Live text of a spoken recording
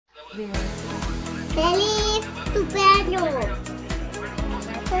¡Feliz cumpleaños!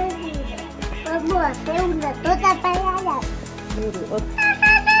 Vamos a hacer una torta para allá.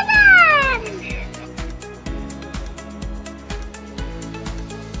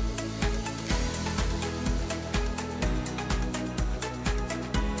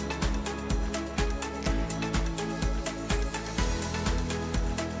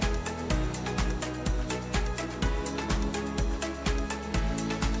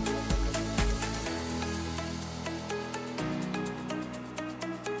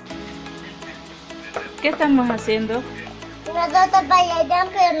 ¿Qué estamos haciendo? Una torta para allá,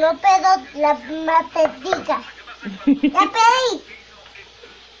 pero no pedo la mantequilla. ¡Ya pedí!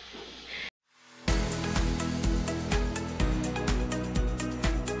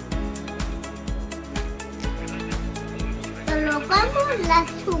 Colocamos la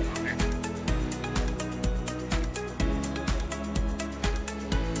azúcar.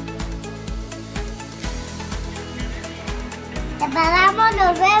 Separamos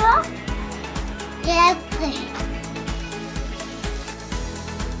los huevos y el queso.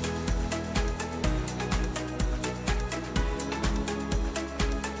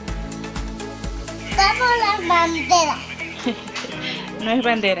 Colocamos las banderas. No es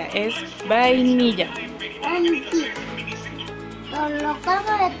bandera, es vainilla.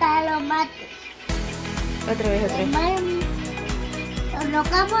 Colocamos el tomate. Otra vez.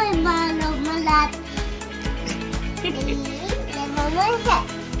 Colocamos el malomolate. Y le vamos a echar.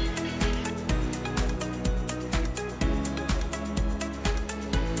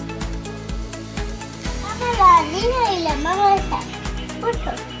 Vamos a la harina y le vamos a echar.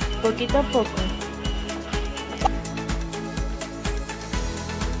 Mucho. Poquito a poco.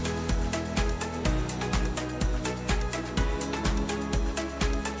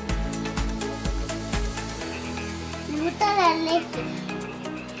 Me gusta la leche.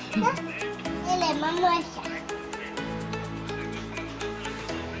 Y le vamos a echar.